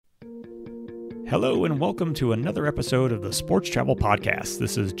Hello and welcome to another episode of the Sports Travel Podcast.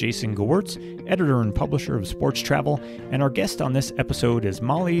 This is Jason Gewirtz, editor and publisher of Sports Travel, and our guest on this episode is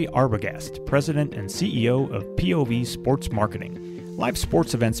Molly Arbogast, president and CEO of POV Sports Marketing. Live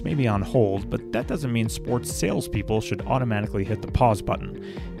sports events may be on hold, but that doesn't mean sports salespeople should automatically hit the pause button.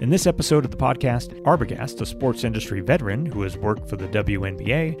 In this episode of the podcast, Arbogast, a sports industry veteran who has worked for the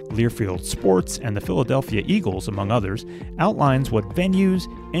WNBA, Learfield Sports, and the Philadelphia Eagles, among others, outlines what venues,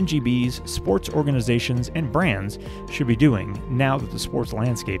 NGBs, sports organizations, and brands should be doing now that the sports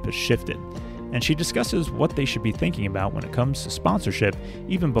landscape has shifted. And she discusses what they should be thinking about when it comes to sponsorship,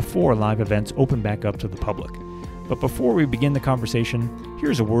 even before live events open back up to the public. But before we begin the conversation,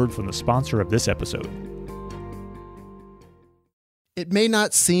 here's a word from the sponsor of this episode. It may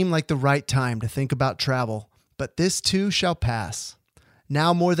not seem like the right time to think about travel, but this too shall pass.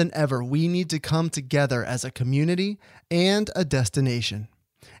 Now more than ever, we need to come together as a community and a destination.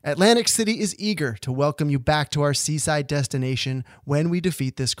 Atlantic City is eager to welcome you back to our seaside destination when we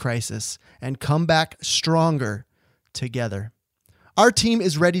defeat this crisis and come back stronger together. Our team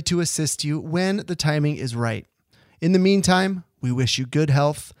is ready to assist you when the timing is right. In the meantime, we wish you good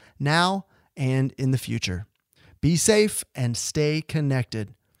health now and in the future. Be safe and stay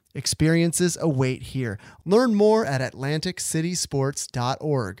connected. Experiences await here. Learn more at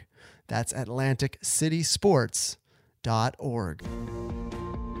AtlanticCitySports.org. That's AtlanticCitySports.org.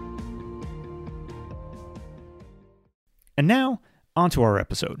 And now, on to our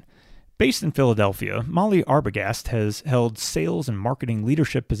episode. Based in Philadelphia, Molly Arbogast has held sales and marketing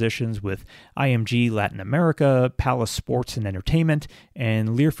leadership positions with IMG Latin America, Palace Sports and Entertainment, and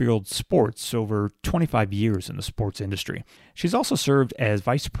Learfield Sports over 25 years in the sports industry. She's also served as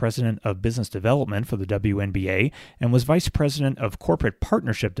Vice President of Business Development for the WNBA and was Vice President of Corporate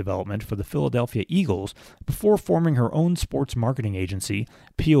Partnership Development for the Philadelphia Eagles before forming her own sports marketing agency,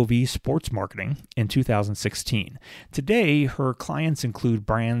 POV Sports Marketing, in 2016. Today, her clients include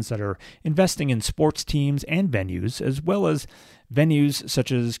brands that are investing in sports teams and venues, as well as venues such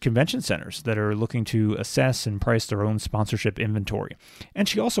as convention centers that are looking to assess and price their own sponsorship inventory. And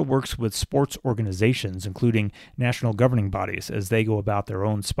she also works with sports organizations, including national governing bodies, as they go about their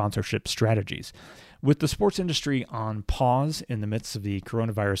own sponsorship strategies. With the sports industry on pause in the midst of the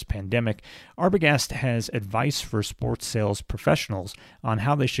coronavirus pandemic, Arbogast has advice for sports sales professionals on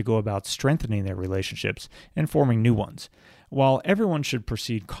how they should go about strengthening their relationships and forming new ones. While everyone should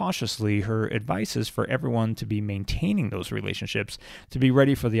proceed cautiously, her advice is for everyone to be maintaining those relationships, to be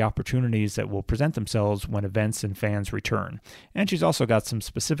ready for the opportunities that will present themselves when events and fans return. And she's also got some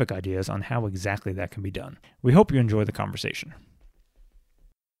specific ideas on how exactly that can be done. We hope you enjoy the conversation.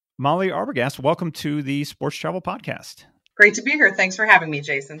 Molly Arbogast, welcome to the Sports Travel Podcast. Great to be here. Thanks for having me,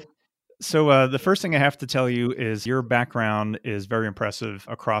 Jason. So the first thing I have to tell you is your background is very impressive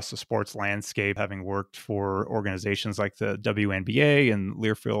across the sports landscape, having worked for organizations like the WNBA and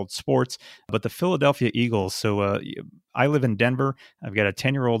Learfield Sports, but the Philadelphia Eagles. So I live in Denver. I've got a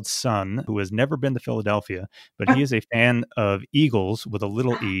 10-year-old son who has never been to Philadelphia, but he is a fan of Eagles with a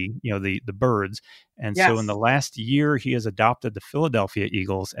little E, the birds. And Yes. So in the last year, he has adopted the Philadelphia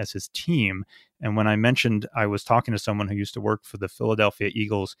Eagles as his team. And when I mentioned I was talking to someone who used to work for the Philadelphia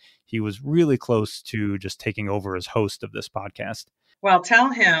Eagles, he was really close to just taking over as host of this podcast. Well, tell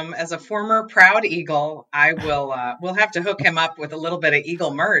him, as a former proud Eagle, I will. We'll have to hook him up with a little bit of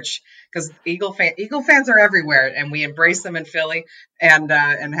Eagle merch, because Eagle fans are everywhere, and we embrace them in Philly, and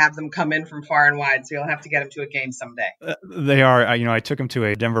have them come in from far and wide. So you'll have to get him to a game someday. They are. I took him to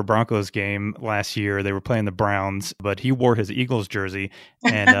a Denver Broncos game last year. They were playing the Browns, but he wore his Eagles jersey,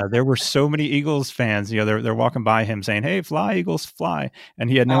 and there were so many Eagles fans. They're walking by him saying, "Hey, fly Eagles, fly!" And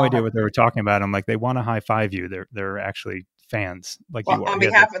he had no idea what they were talking about. I'm like, they want to high five you. They're actually fans like you are. On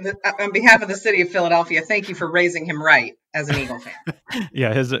behalf of the city of Philadelphia, thank you for raising him right as an Eagle fan.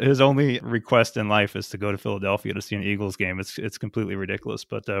 Yeah, his only request in life is to go to Philadelphia to see an Eagles game. It's completely ridiculous,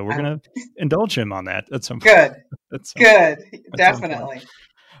 but we're gonna indulge him on that at some point. Good, definitely.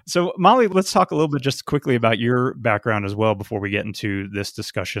 So, Molly, let's talk a little bit just quickly about your background as well before we get into this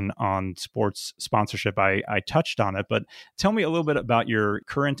discussion on sports sponsorship. I touched on it, but tell me a little bit about your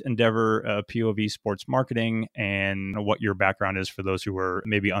current endeavor, POV Sports Marketing, and what your background is for those who are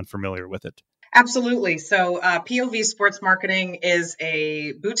maybe unfamiliar with it. Absolutely. So POV Sports Marketing is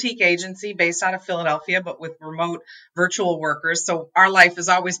a boutique agency based out of Philadelphia, but with remote virtual workers. So our life has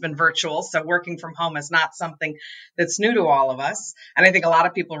always been virtual. So working from home is not something that's new to all of us. And I think a lot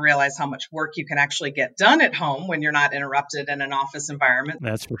of people realize how much work you can actually get done at home when you're not interrupted in an office environment.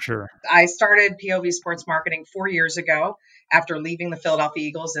 That's for sure. I started POV Sports Marketing 4 years ago after leaving the Philadelphia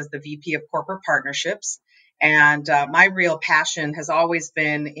Eagles as the VP of Corporate Partnerships. And my real passion has always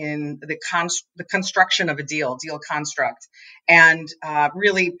been in the construction of a deal construct, and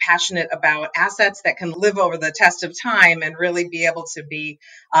really passionate about assets that can live over the test of time and really be able to be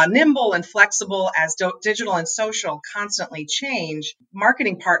nimble and flexible as digital and social constantly change.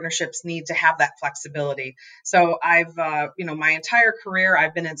 Marketing partnerships need to have that flexibility. So I've, my entire career,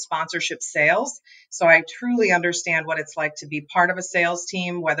 I've been in sponsorship sales. So I truly understand what it's like to be part of a sales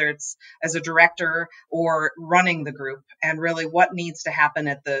team, whether it's as a director or running the group, and really what needs to happen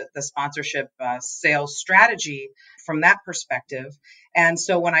at the sponsorship sales strategy from that perspective. And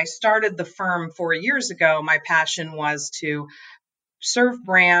so when I started the firm 4 years ago, my passion was to serve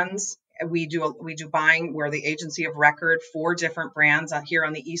brands. We do buying. We're the agency of record for different brands here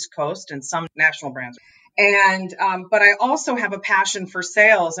on the East Coast and some national brands. And but I also have a passion for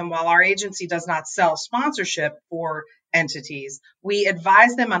sales. And while our agency does not sell sponsorship for entities, we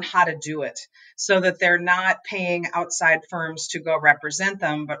advise them on how to do it so that they're not paying outside firms to go represent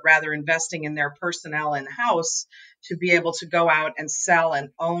them, but rather investing in their personnel in-house to be able to go out and sell and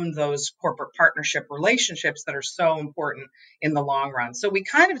own those corporate partnership relationships that are so important in the long run. So we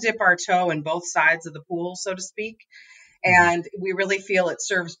kind of dip our toe in both sides of the pool, so to speak. And we really feel it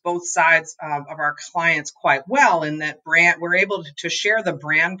serves both sides of our clients quite well in that we're able to share the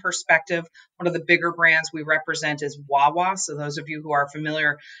brand perspective. One of the bigger brands we represent is Wawa. So those of you who are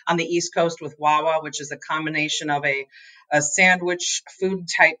familiar on the East Coast with Wawa, which is a combination of a sandwich food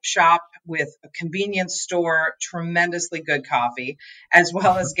type shop with a convenience store, tremendously good coffee, as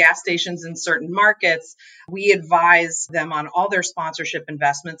well as gas stations in certain markets. We advise them on all their sponsorship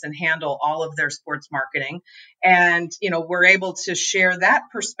investments and handle all of their sports marketing. And, we're able to share that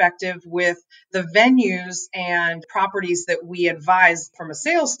perspective with the venues and properties that we advise from a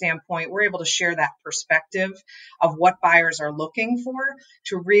sales standpoint. We're able to share that perspective of what buyers are looking for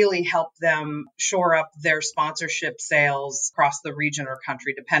to really help them shore up their sponsorship sales across the region or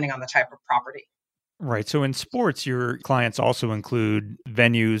country, depending on the type of property. Right. So in sports, your clients also include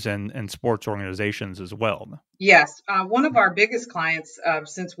venues and sports organizations as well. Yes. One of our biggest clients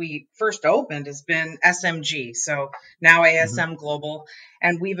since we first opened has been SMG. So now ASM Global.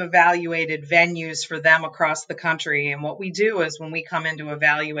 And we've evaluated venues for them across the country. And what we do is when we come in to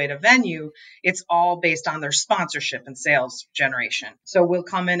evaluate a venue, it's all based on their sponsorship and sales generation. So we'll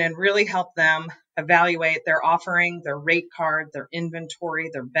come in and really help them evaluate their offering, their rate card, their inventory,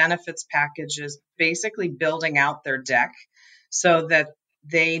 their benefits packages, basically building out their deck so that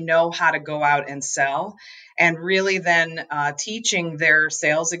they know how to go out and sell, and really then teaching their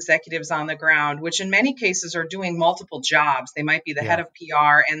sales executives on the ground, which in many cases are doing multiple jobs. They might be the head of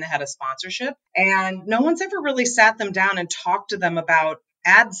PR and the head of sponsorship. And no one's ever really sat them down and talked to them about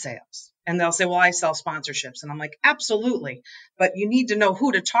ad sales. And they'll say, well, I sell sponsorships. And I'm like, absolutely. But you need to know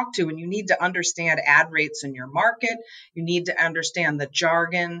who to talk to, and you need to understand ad rates in your market. You need to understand the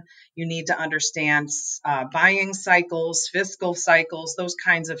jargon. You need to understand buying cycles, fiscal cycles, those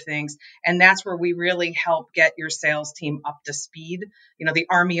kinds of things. And that's where we really help get your sales team up to speed, the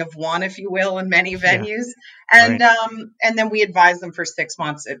army of one, if you will, in many venues. And and then we advise them for 6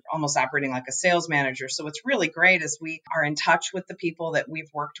 months, almost operating like a sales manager. So what's really great is we are in touch with the people that we've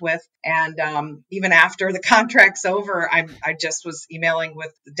worked with. And even after the contract's over, I just was emailing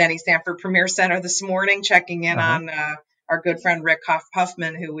with the Denny Stanford Premier Center this morning, checking in on our good friend Rick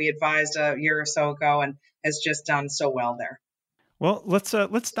Huffman, who we advised a year or so ago and has just done so well there. Well, let's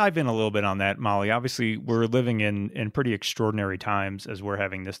dive in a little bit on that, Molly. Obviously, we're living in pretty extraordinary times as we're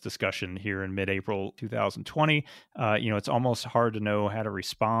having this discussion here in mid-April 2020. It's almost hard to know how to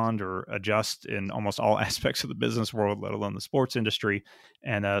respond or adjust in almost all aspects of the business world, let alone the sports industry.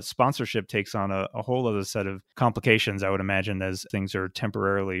 And sponsorship takes on a whole other set of complications, I would imagine, as things are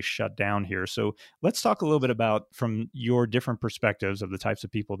temporarily shut down here. So let's talk a little bit about, from your different perspectives of the types of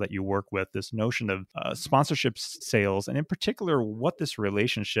people that you work with, this notion of sponsorship sales, and in particular, what this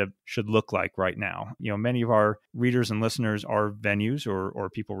relationship should look like right now. Many of our readers and listeners are venues or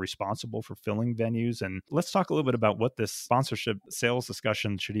people responsible for filling venues. And let's talk a little bit about what this sponsorship sales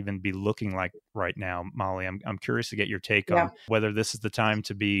discussion should even be looking like right now, Molly. I'm curious to get your take on whether this is the time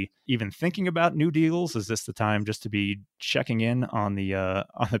to be even thinking about new deals. Is this the time just to be checking in on the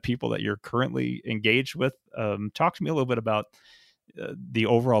people that you're currently engaged with? Talk to me a little bit about the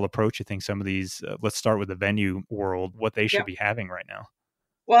overall approach you think some of these, let's start with the venue world, what they should be having right now.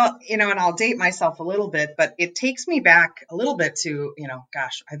 Well, and I'll date myself a little bit, but it takes me back a little bit to,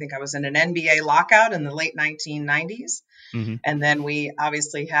 I think I was in an NBA lockout in the late 1990s. And then we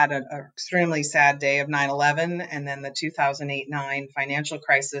obviously had an extremely sad day of 9/11 and then the 2008-9 financial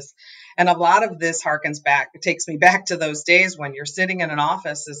crisis. And a lot of this takes me back to those days when you're sitting in an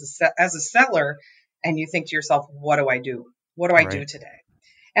office as a seller and you think to yourself, what do I do? What do I do Right. today?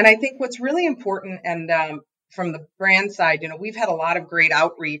 And I think what's really important, and from the brand side, we've had a lot of great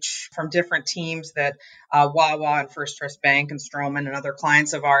outreach from different teams that Wawa and First Trust Bank and Stroman and other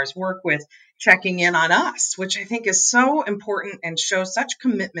clients of ours work with, checking in on us, which I think is so important and shows such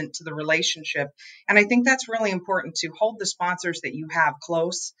commitment to the relationship. And I think that's really important, to hold the sponsors that you have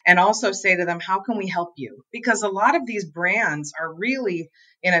close and also say to them, how can we help you? Because a lot of these brands are really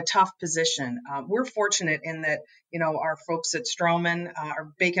in a tough position. We're fortunate in that, our folks at Stroman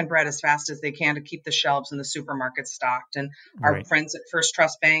are baking bread as fast as they can to keep the shelves in the supermarket stocked. And our Right. friends at First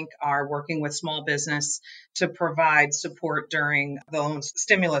Trust Bank are working with small business to provide support during the loan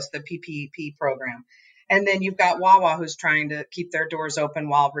stimulus, the PPP program. And then you've got Wawa, who's trying to keep their doors open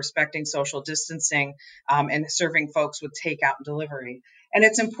while respecting social distancing, and serving folks with takeout and delivery. And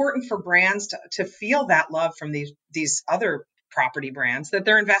it's important for brands to feel that love from these other property brands that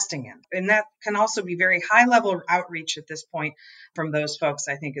they're investing in. And that can also be very high level outreach at this point from those folks.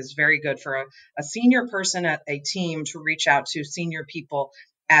 I think is very good for a senior person at a team to reach out to senior people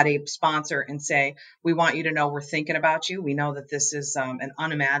at a sponsor and say, we want you to know we're thinking about you. We know that this is an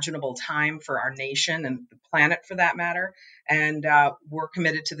unimaginable time for our nation and the planet for that matter. And we're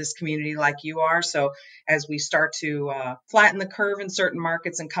committed to this community like you are. So as we start to flatten the curve in certain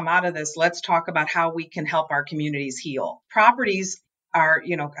markets and come out of this, let's talk about how we can help our communities heal. Properties are,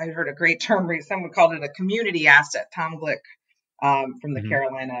 I heard a great term, someone called it a community asset. Tom Glick from the Mhm.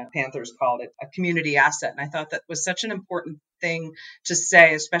 Carolina Panthers called it a community asset. And I thought that was such an important thing to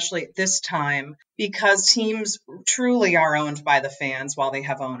say, especially at this time, because teams truly are owned by the fans while they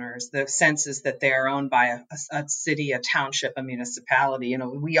have owners. The sense is that they are owned by a city, a township, a municipality.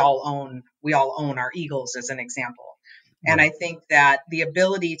 We all own our Eagles, as an example. And I Right. think that the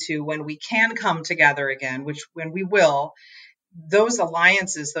ability to, when we can come together again, which when we will, those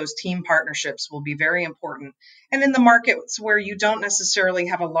alliances, those team partnerships will be very important. And in the markets where you don't necessarily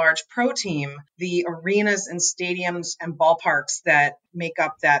have a large pro team, the arenas and stadiums and ballparks that make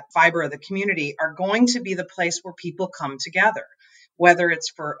up that fiber of the community are going to be the place where people come together. Whether it's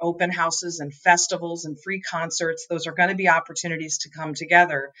for open houses and festivals and free concerts, those are going to be opportunities to come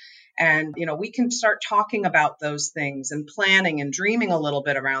together. And, we can start talking about those things and planning and dreaming a little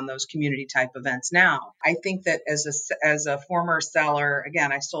bit around those community type events now. I think that as a former seller,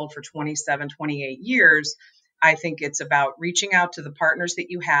 again, I sold for 27, 28 years. I think it's about reaching out to the partners that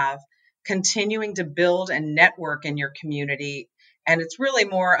you have, continuing to build and network in your community. And it's really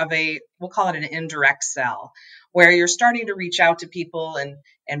more of we'll call it an indirect sell, where you're starting to reach out to people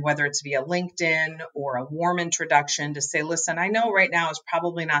and whether it's via LinkedIn or a warm introduction to say, listen, I know right now is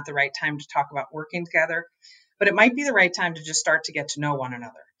probably not the right time to talk about working together, but it might be the right time to just start to get to know one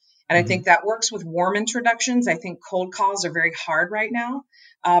another. And I Mhm. think that works with warm introductions. I think cold calls are very hard right now,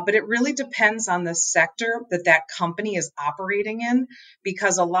 but it really depends on the sector that company is operating in,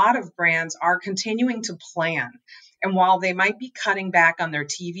 because a lot of brands are continuing to plan. And while they might be cutting back on their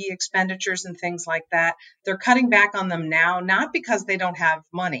TV expenditures and things like that, they're cutting back on them now, not because they don't have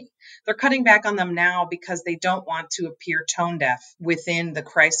money. They're cutting back on them now because they don't want to appear tone deaf within the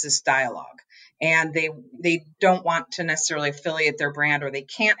crisis dialogue. And they don't want to necessarily affiliate their brand, or they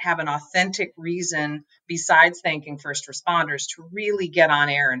can't have an authentic reason besides thanking first responders to really get on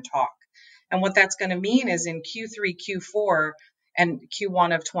air and talk. And what that's going to mean is in Q3, Q4, and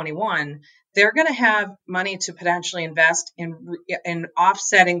Q1 of 21, they're going to have money to potentially invest in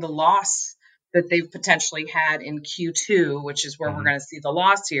offsetting the loss that they've potentially had in Q2, which is where we're Mhm. going to see the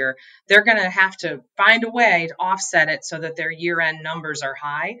loss here. They're going to have to find a way to offset it so that their year-end numbers are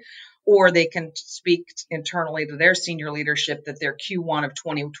high, or they can speak internally to their senior leadership that their Q1 of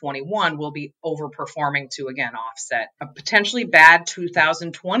 2021 will be overperforming to, again, offset a potentially bad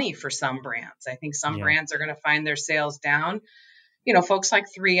 2020 for some brands. I think some Yeah. brands are going to find their sales down. Folks like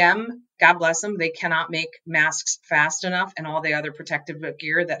 3M, God bless them, they cannot make masks fast enough and all the other protective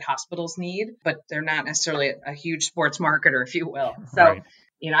gear that hospitals need, but they're not necessarily a huge sports marketer, if you will. So, Right.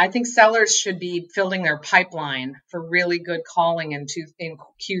 I think sellers should be filling their pipeline for really good calling in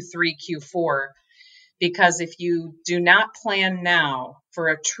Q3, Q4, because if you do not plan now for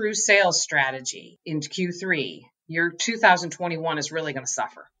a true sales strategy in Q3, your 2021 is really going to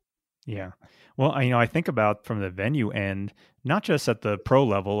suffer. Yeah. Well, I think about from the venue end, not just at the pro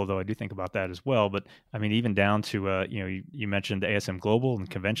level, although I do think about that as well, but I mean, even down to, you mentioned ASM Global and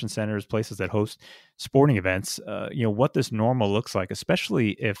convention centers, places that host sporting events, what this normal looks like,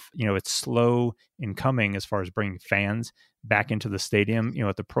 especially if, it's slow in coming as far as bringing fans back into the stadium.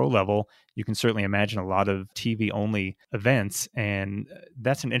 At the pro level, you can certainly imagine a lot of TV only events. And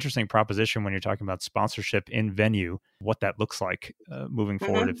that's an interesting proposition when you're talking about sponsorship in venue, what that looks like moving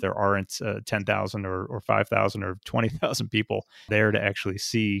forward if there aren't 10,000 or 5,000 or 20,000 people there to actually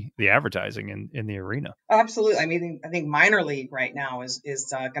see the advertising in the arena. Absolutely. I think minor league right now is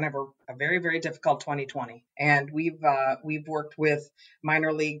going to have a very, very difficult 2020. And we've worked with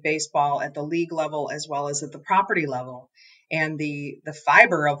minor league baseball at the league level as well as at the property level. And the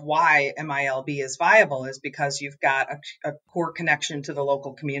fiber of why MILB is viable is because you've got a core connection to the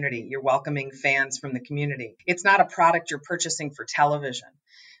local community. You're welcoming fans from the community. It's not a product you're purchasing for television.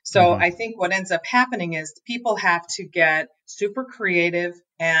 So I think what ends up happening is people have to get super creative.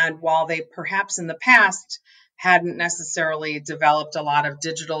 And while they perhaps in the past hadn't necessarily developed a lot of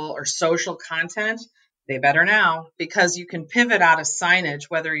digital or social content, they better now, because you can pivot out of signage,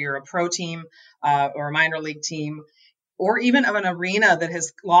 whether you're a pro team or a minor league team, or even of an arena that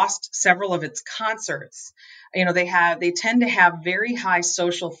has lost several of its concerts. They tend to have very high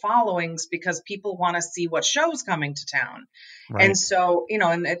social followings because people want to see what show's coming to town. Right. And so,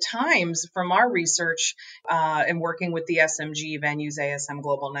 and at times from our research and working with the SMG venues, ASM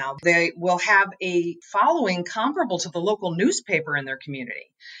Global now, they will have a following comparable to the local newspaper in their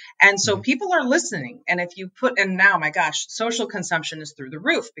community. And so people are listening. And if you and now, my gosh, social consumption is through the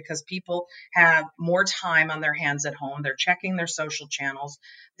roof because people have more time on their hands at home. They're checking their social channels.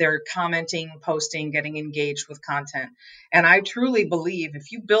 They're commenting, posting, getting engaged with content. And I truly believe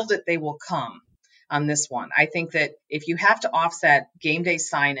if you build it, they will come on this one. I think that if you have to offset game day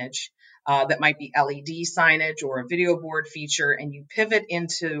signage, that might be LED signage or a video board feature, and you pivot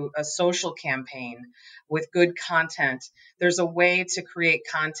into a social campaign with good content, there's a way to create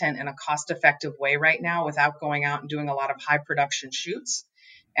content in a cost-effective way right now without going out and doing a lot of high production shoots.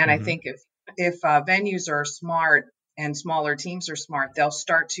 And I think if venues are smart and smaller teams are smart, they'll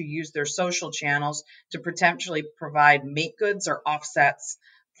start to use their social channels to potentially provide make goods or offsets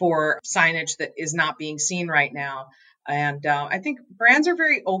for signage that is not being seen right now. And I think brands are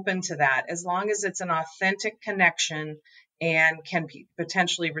very open to that as long as it's an authentic connection and can be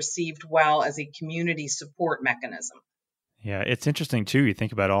potentially received well as a community support mechanism. Yeah, it's interesting too. You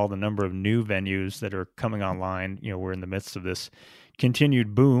think about all the number of new venues that are coming online. We're in the midst of this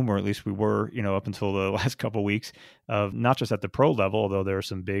continued boom, or at least we were, up until the last couple of weeks, of not just at the pro level, although there are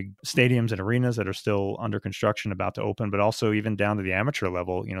some big stadiums and arenas that are still under construction, about to open, but also even down to the amateur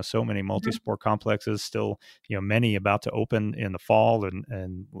level. So many multi-sport complexes still, many about to open in the fall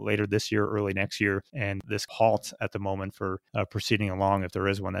and later this year, early next year. And this halt at the moment for proceeding along, if there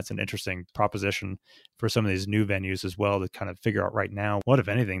is one, that's an interesting proposition for some of these new venues as well to kind of figure out right now what, if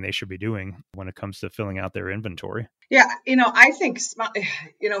anything, they should be doing when it comes to filling out their inventory. Yeah, I think,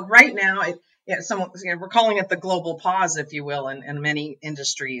 right now, we're calling it the global pause, if you will, in many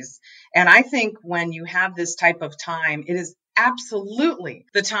industries. And I think when you have this type of time, it is absolutely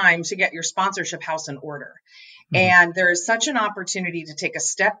the time to get your sponsorship house in order. And there is such an opportunity to take a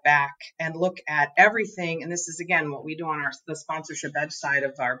step back and look at everything. And this is, again, what we do on the sponsorship edge side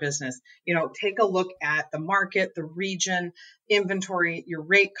of our business. Take a look at the market, the region, inventory, your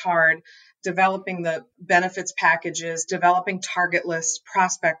rate card, developing the benefits packages, developing target lists,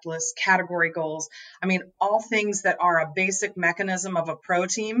 prospect lists, category goals. All things that are a basic mechanism of a pro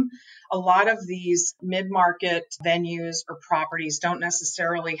team. A lot of these mid-market venues or properties don't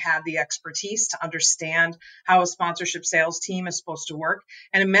necessarily have the expertise to understand how a sponsorship sales team is supposed to work.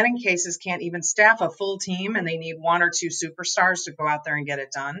 And in many cases can't even staff a full team, and they need one or two superstars to go out there and get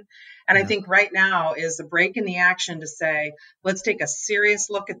it done. And I think right now is the break in the action to say, let's take a serious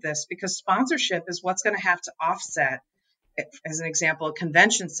look at this, because sponsorship is what's going to have to offset, as an example, a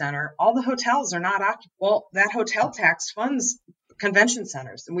convention center. All the hotels are not occupied. Well, that hotel tax funds convention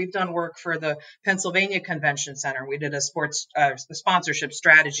centers. And we've done work for the Pennsylvania Convention Center. We did a sponsorship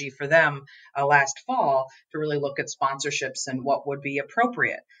strategy for them last fall to really look at sponsorships and what would be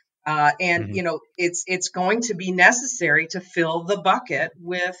appropriate. It's going to be necessary to fill the bucket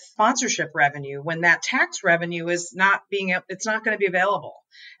with sponsorship revenue when that tax revenue is it's not going to be available.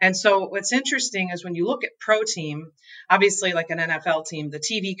 And so what's interesting is when you look at pro team, obviously like an NFL team, the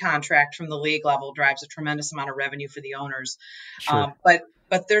TV contract from the league level drives a tremendous amount of revenue for the owners. Sure.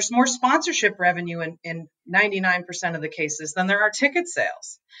 But there's more sponsorship revenue in 99% of the cases than there are ticket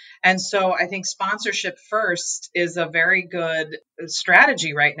sales. And so I think sponsorship first is a very good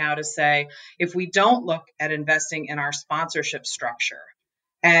strategy right now to say, if we don't look at investing in our sponsorship structure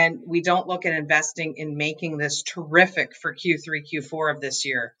and we don't look at investing in making this terrific for Q3, Q4 of this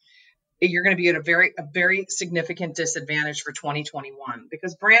year, you're going to be at a very significant disadvantage for 2021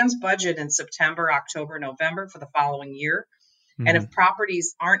 because brands budget in September, October, November for the following year. And if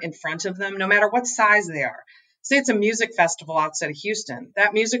properties aren't in front of them, no matter what size they are, say it's a music festival outside of Houston,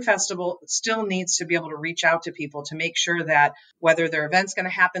 that music festival still needs to be able to reach out to people to make sure that whether their event's going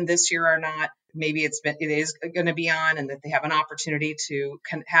to happen this year or not, maybe it is going to be on, and that they have an opportunity to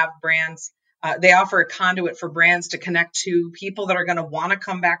have brands. They offer a conduit for brands to connect to people that are going to want to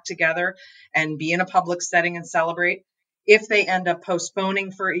come back together and be in a public setting and celebrate. If they end up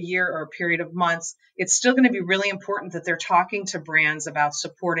postponing for a year or a period of months, it's still going to be really important that they're talking to brands about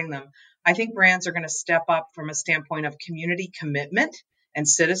supporting them. I think brands are going to step up from a standpoint of community commitment and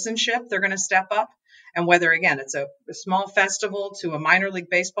citizenship. They're going to step up. And whether, again, it's a small festival to a minor league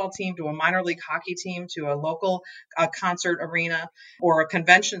baseball team, to a minor league hockey team, to a local concert arena or a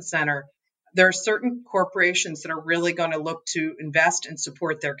convention center, there are certain corporations that are really going to look to invest and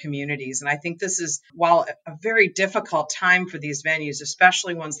support their communities. And I think this is, while a very difficult time for these venues,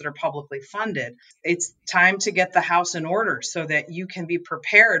 especially ones that are publicly funded, it's time to get the house in order so that you can be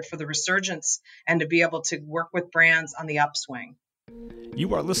prepared for the resurgence and to be able to work with brands on the upswing.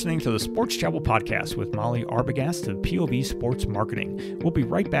 You are listening to the Sports Travel Podcast with Molly Arbogast of POV Sports Marketing. We'll be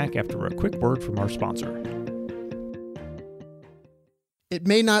right back after a quick word from our sponsor. It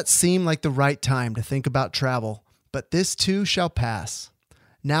may not seem like the right time to think about travel, but this too shall pass.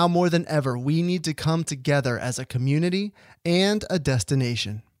 Now more than ever, we need to come together as a community and a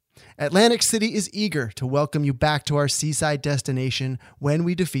destination. Atlantic City is eager to welcome you back to our seaside destination when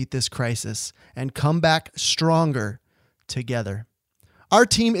we defeat this crisis and come back stronger together. Our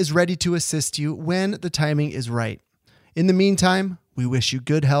team is ready to assist you when the timing is right. In the meantime, we wish you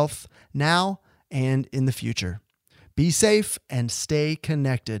good health now and in the future. Be safe and stay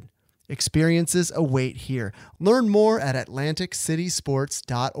connected. Experiences await here. Learn more at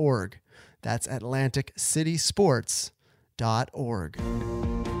AtlanticCitySports.org. That's AtlanticCitySports.org.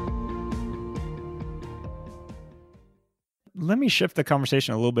 Let me shift the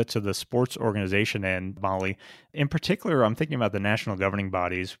conversation a little bit to the sports organization end, Molly. In particular, I'm thinking about the national governing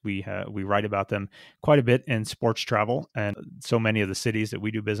bodies. We write about them quite a bit in Sports Travel, and so many of the cities that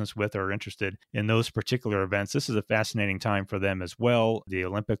we do business with are interested in those particular events. This is a fascinating time for them as well. The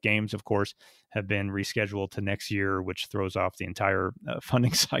Olympic Games, of course, have been rescheduled to next year, which throws off the entire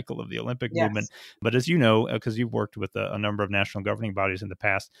funding cycle of the Olympic movement. But as you know, because you've worked with a number of national governing bodies in the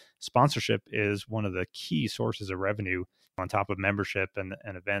past, sponsorship is one of the key sources of revenue on top of membership and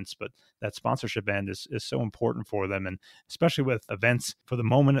events. But that sponsorship end is so important for them. And especially with events, for the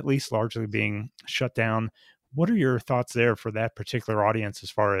moment at least, largely being shut down. What are your thoughts there for that particular audience as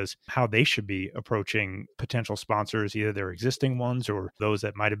far as how they should be approaching potential sponsors, either their existing ones or those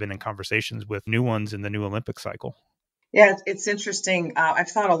that might have been in conversations with new ones in the new Olympic cycle? Yeah, it's interesting. I've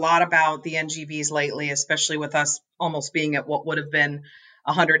thought a lot about the NGBs lately, especially with us almost being at what would have been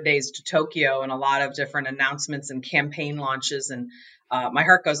 100 days to Tokyo and a lot of different announcements and campaign launches. And my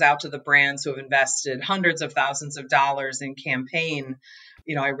heart goes out to the brands who have invested hundreds of thousands of dollars in campaign.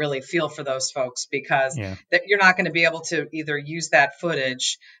 You know, I really feel for those folks because that you're not going to be able to either use that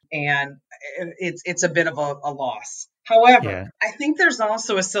footage, and it's a bit of a loss. However, I think there's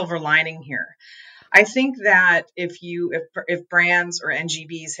also a silver lining here. I think that if brands or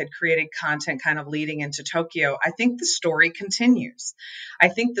NGBs had created content kind of leading into Tokyo, I think the story continues. I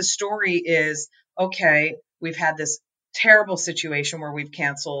think the story is, okay, we've had this terrible situation where we've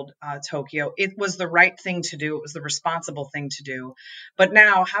canceled Tokyo. It was the right thing to do. It was the responsible thing to do. But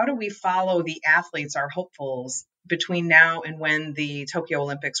now, how do we follow the athletes, our hopefuls, between now and when the Tokyo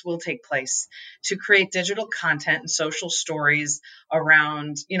Olympics will take place, to create digital content and social stories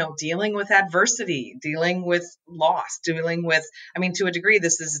around, dealing with adversity, dealing with loss, to a degree,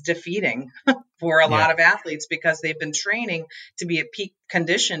 this is defeating for a lot of athletes because they've been training to be at peak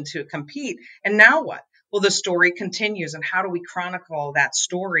condition to compete. And now what? Well, the story continues, and how do we chronicle that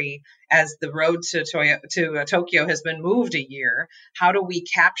story as the road to Tokyo has been moved a year? How do we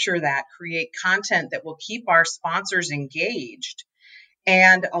capture that, create content that will keep our sponsors engaged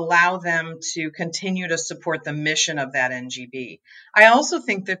and allow them to continue to support the mission of that NGB? I also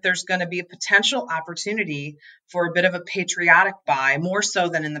think that there's going to be a potential opportunity for a bit of a patriotic buy, more so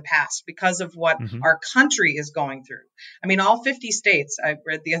than in the past, because of what our country is going through. I mean, all 50 states, I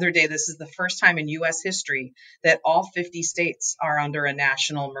read the other day, this is the first time in U.S. history that all 50 states are under a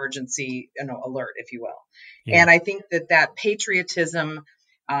national emergency alert, if you will. And I think that patriotism,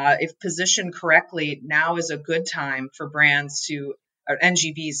 if positioned correctly, now is a good time for brands or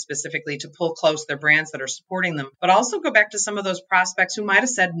NGBs specifically, to pull close their brands that are supporting them, but also go back to some of those prospects who might have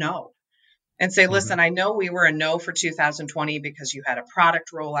said no. and say, Mhm. listen, I know we were a no for 2020 because you had a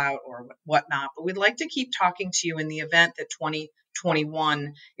product rollout or whatnot, but we'd like to keep talking to you in the event that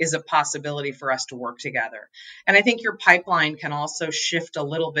 2021 is a possibility for us to work together. And I think your pipeline can also shift a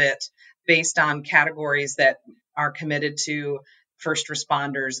little bit based on categories that are committed to first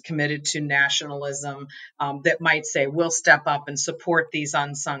responders, committed to nationalism, that might say, we'll step up and support these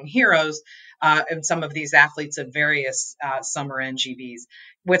unsung heroes and some of these athletes at various summer NGBs.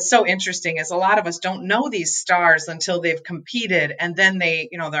 What's so interesting is a lot of us don't know these stars until they've competed, and then they,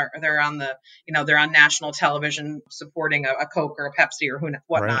 they're on the, they're on national television supporting a Coke or a Pepsi or Right.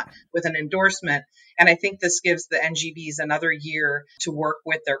 whatnot with an endorsement. And I think this gives the NGBs another year to work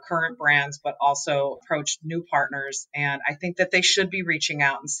with their current brands, but also approach new partners. And I think that they should be reaching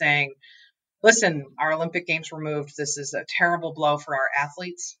out and saying, listen, our Olympic Games were moved. This is a terrible blow for our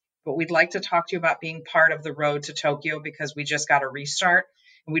athletes, but we'd like to talk to you about being part of the road to Tokyo because we just got a restart.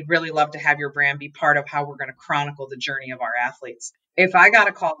 And we'd really love to have your brand be part of how we're going to chronicle the journey of our athletes. If I got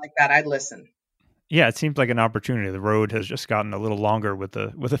a call like that, I'd listen. Yeah, it seems like an opportunity. The road has just gotten a little longer with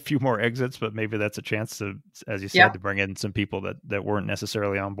a few more exits, but maybe that's a chance to, as you said, Yeah. to bring in some people that weren't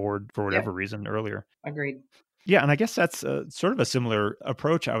necessarily on board for whatever Yep. reason earlier. Agreed. Yeah, and I guess that's sort of a similar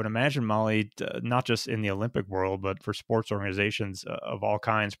approach, I would imagine, Molly, not just in the Olympic world, but for sports organizations of all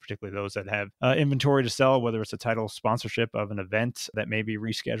kinds, particularly those that have inventory to sell, whether it's a title sponsorship of an event that may be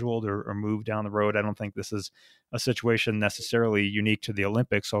rescheduled or moved down the road. I don't think this is a situation necessarily unique to the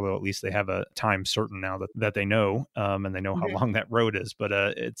Olympics, although at least they have a time certain now that they know, and they know how long that road is. But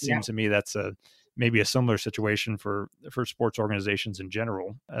it seems to me that's maybe a similar situation for sports organizations in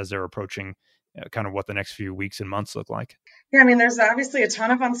general as they're approaching kind of what the next few weeks and months look like. Yeah, I mean, there's obviously a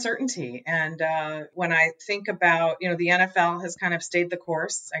ton of uncertainty. And when I think about, the NFL has kind of stayed the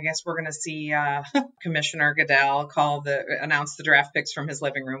course. I guess we're going to see Commissioner Goodell announce the draft picks from his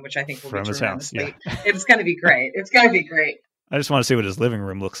living room, which I think will From be his house, tremendously. yeah. It's going to be great. It's going to be great. I just want to see what his living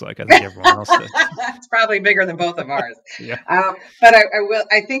room looks like. I think everyone else does. It's probably bigger than both of ours. Yeah. But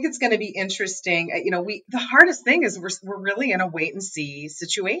I think it's going to be interesting. The hardest thing is we're really in a wait and see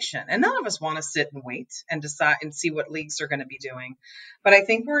situation, and none of us want to sit and wait and decide and see what leagues are going to be doing. But I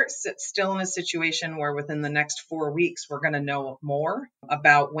think we're still in a situation where within the next 4 weeks, we're going to know more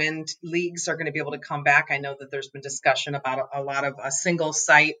about when leagues are going to be able to come back. I know that there's been discussion about a lot of single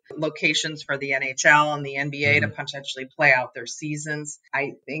site locations for the NHL and the NBA to potentially play out their seasons.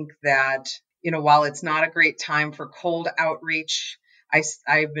 I think that, while it's not a great time for cold outreach,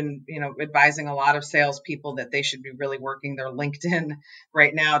 I've been, advising a lot of salespeople that they should be really working their LinkedIn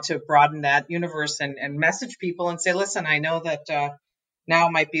right now to broaden that universe and message people and say, listen, I know that now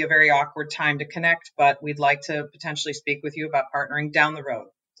might be a very awkward time to connect, but we'd like to potentially speak with you about partnering down the road.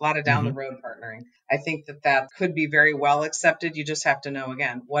 A lot of down the road partnering. I think that could be very well accepted. You just have to know,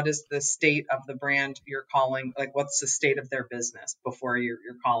 again, what is the state of the brand you're calling? Like, what's the state of their business before you're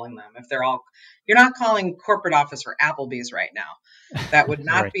calling them? If you're not calling corporate office for Applebee's right now. That would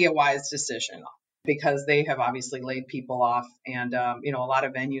not Right. be a wise decision because they have obviously laid people off. And, a lot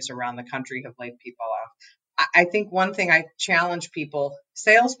of venues around the country have laid people off. I think one thing I challenge people,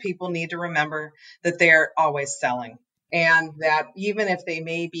 salespeople need to remember that they're always selling. And that even if they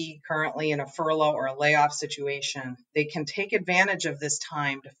may be currently in a furlough or a layoff situation, they can take advantage of this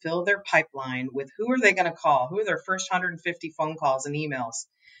time to fill their pipeline with who are they going to call? Who are their first 150 phone calls and emails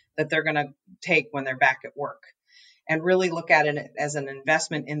that they're going to take when they're back at work? And really look at it as an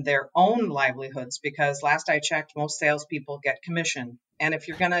investment in their own livelihoods, because last I checked, most salespeople get commission. And if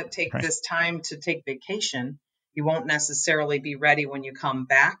you're going to take this time to take vacation, you won't necessarily be ready when you come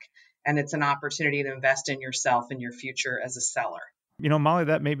back. And it's an opportunity to invest in yourself and your future as a seller. Molly,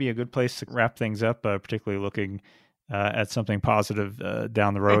 that may be a good place to wrap things up, particularly looking at something positive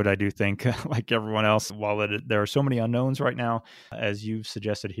down the road. I do think, like everyone else, while there are so many unknowns right now, as you've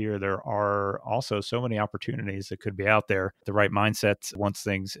suggested here, there are also so many opportunities that could be out there. The right mindset once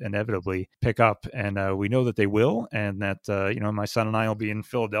things inevitably pick up, and we know that they will, and that, my son and I will be in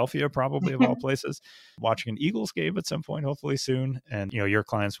Philadelphia, probably of all places, watching an Eagles game at some point, hopefully soon. And, your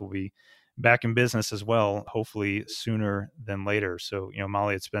clients will be back in business as well, hopefully sooner than later. So,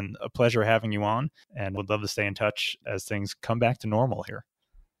 Molly, it's been a pleasure having you on, and would love to stay in touch as things come back to normal here.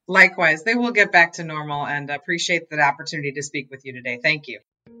 Likewise, they will get back to normal, and appreciate the opportunity to speak with you today. Thank you.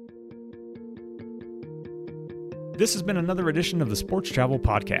 This has been another edition of the Sports Travel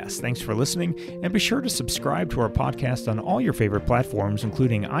Podcast. Thanks for listening, and be sure to subscribe to our podcast on all your favorite platforms,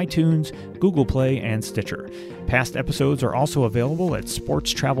 including iTunes, Google Play, and Stitcher. Past episodes are also available at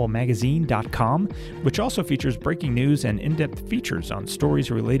sportstravelmagazine.com, which also features breaking news and in-depth features on stories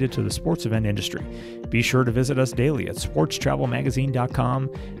related to the sports event industry. Be sure to visit us daily at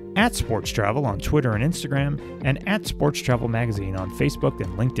sportstravelmagazine.com, at Sports Travel on Twitter and Instagram, and at Sports Travel Magazine on Facebook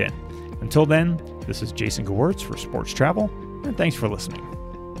and LinkedIn. Until then, this is Jason Gewirtz for Sports Travel, and thanks for listening.